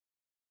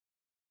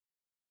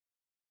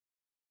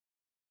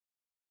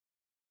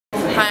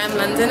Hi, I'm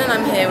London and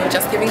I'm here with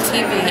Just Giving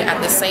TV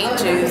at the St.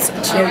 Jude's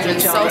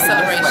Children's Soul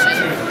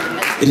Celebration.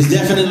 It is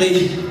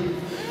definitely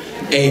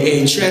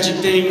a tragic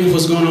thing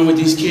what's going on with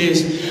these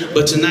kids,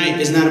 but tonight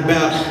is not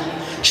about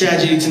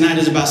tragedy. Tonight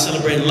is about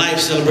celebrating life,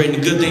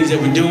 celebrating the good things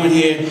that we're doing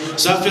here.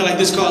 So I feel like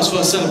this calls for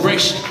a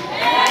celebration.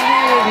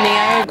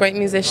 Neo, a great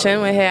musician.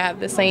 We're here at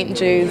the St.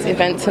 Jude's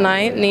event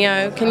tonight.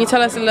 Neo, can you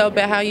tell us a little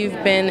bit how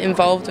you've been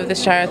involved with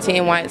this charity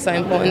and why it's so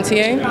important to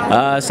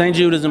you? St.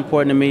 Jude is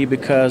important to me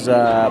because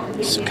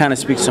it kind of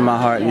speaks to my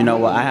heart. You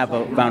know, I have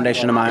a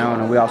foundation of my own,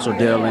 and we also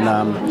deal in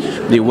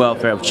the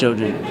welfare of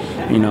children.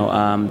 You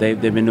know, they've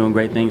been doing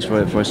great things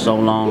for so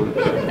long,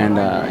 and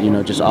you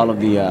know, just all of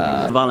the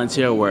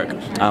volunteer work.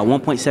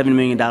 $1.7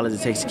 million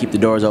it takes to keep the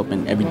doors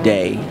open every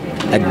day,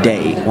 a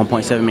day.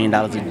 $1.7 million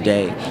a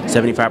day.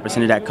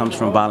 75% of that comes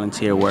from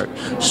volunteer work.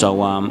 So,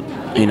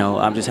 you know,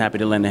 I'm just happy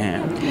to lend a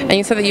hand. And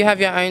you said that you have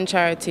your own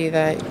charity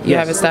that you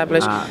have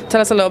established. Tell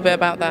us a little bit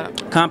about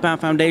that.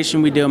 Compound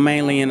Foundation, we deal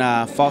mainly in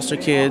foster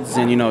kids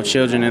and, you know,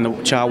 children in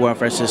the child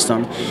welfare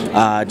system.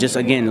 Just,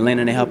 again,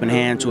 lending a helping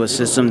hand to a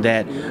system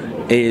that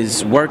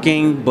is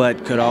working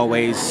but could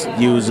always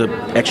use an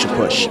extra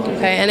push.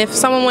 Okay, and if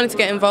someone wanted to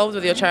get involved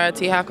with your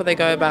charity, how could they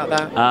go about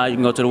that? You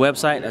can go to the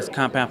website, that's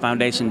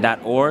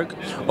compoundfoundation.org,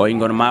 or you can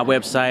go to my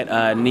website,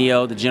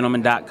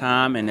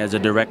 neothegentleman.com, and there's a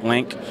direct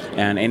link,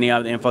 and any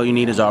other info you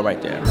need is all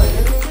right there.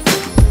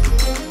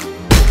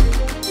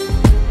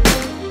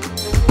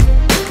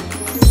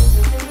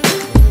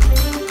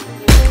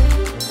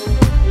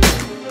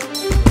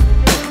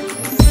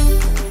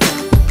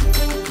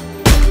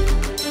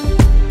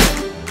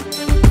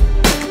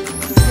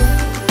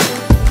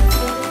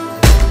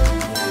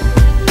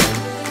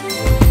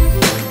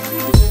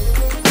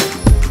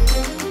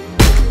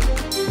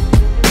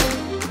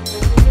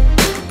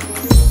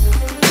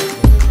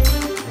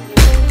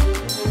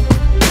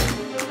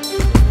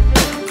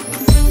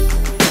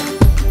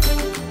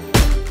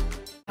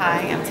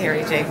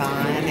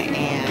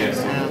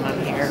 And I'm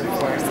here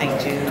for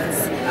St.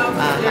 Jude's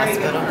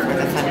Hospital for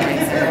the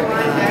fundraiser.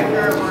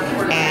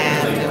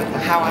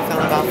 And how I feel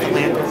about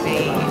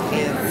philanthropy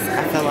is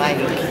I feel like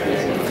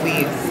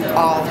we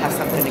all have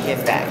something to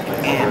give back,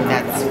 and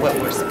that's what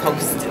we're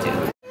supposed to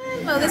do.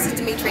 Hello, this is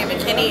Demetria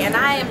McKinney, and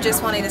I am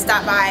just wanting to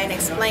stop by and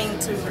explain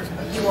to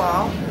you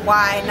all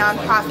why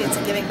nonprofits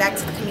and giving back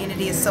to the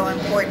community is so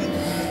important.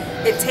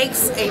 It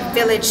takes a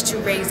village to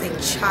raise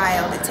a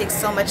child. It takes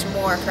so much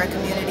more for a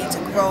community to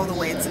grow the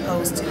way it's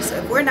supposed to. So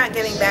if we're not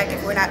giving back,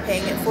 if we're not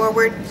paying it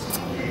forward,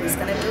 who's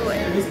going to do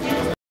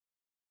it?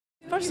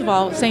 First of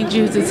all, St.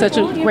 Jude's is such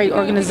a great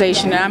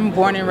organization. I'm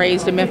born and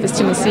raised in Memphis,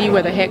 Tennessee,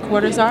 where the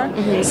headquarters are.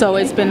 So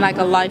it's been like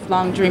a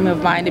lifelong dream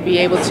of mine to be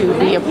able to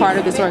be a part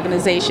of this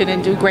organization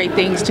and do great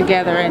things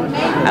together. And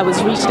I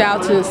was reached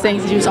out to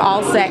St. Jude's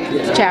All Sac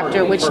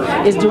chapter, which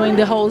is doing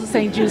the whole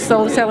St. Jude's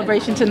Soul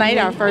Celebration tonight,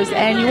 our first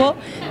annual.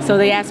 So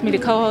they asked me to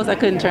co-host. I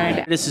couldn't turn it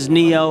down. This is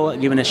Neo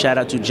giving a shout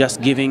out to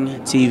Just Giving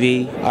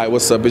TV. All right,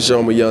 what's up? It's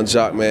your homie Young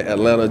Jock, man.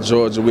 Atlanta,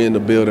 Georgia, we in the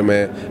building,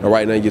 man. And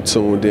right now you're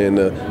tuned in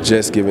to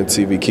Just Giving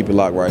TV. Keep it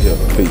locked right here.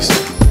 Peace.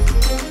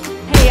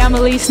 Hey, I'm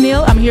Elise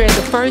Neal. I'm here at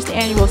the first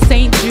annual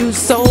St. Jude's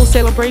Soul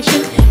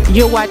Celebration.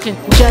 You're watching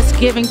Just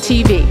Giving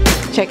TV.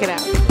 Check it out.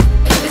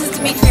 This is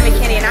Demetria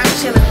McKinney, and I'm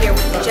chilling here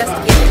with Just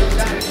Giving.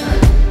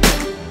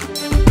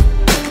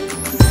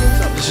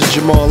 This is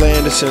Jamal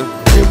Anderson,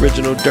 the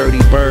original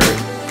Dirty Bird.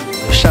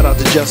 Shout out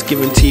to Just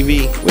Giving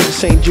TV. We're at the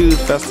St. Jude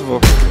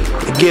Festival.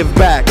 Give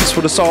back. That's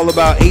what it's all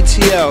about.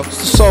 ATL. It's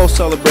the Soul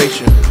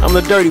Celebration. I'm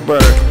the Dirty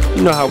Bird.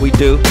 You know how we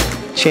do.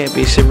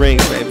 Championship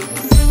rings, baby.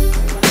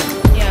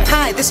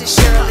 Hi, this is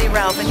Shirley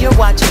Ralph, and you're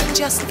watching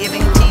Just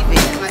Giving TV.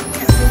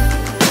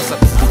 What's up,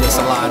 this is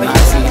Salon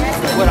Nazi.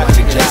 We're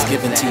watching Just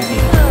Giving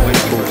TV.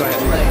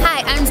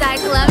 Hi, I'm Zai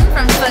Clem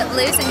from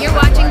Footloose, and you're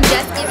watching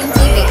Just Giving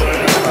TV.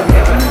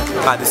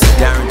 Hi, this is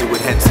Darren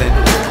DeWitt Henson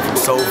from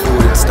Soul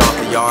Food and Stomp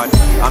the Yard.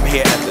 I'm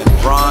here at the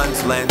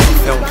Bronze Lens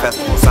Film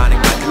Festival signing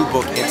my new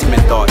book,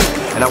 Intimate Thoughts.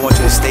 And I want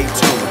you to stay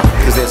tuned,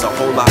 because there's a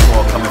whole lot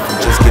more coming from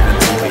Just Giving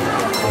TV.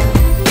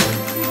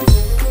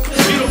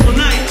 Beautiful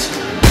night.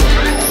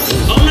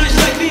 On nights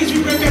like these,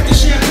 we break out the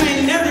champagne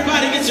and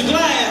everybody gets a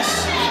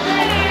glass.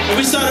 And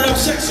we started up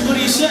sexy, what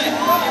do you say?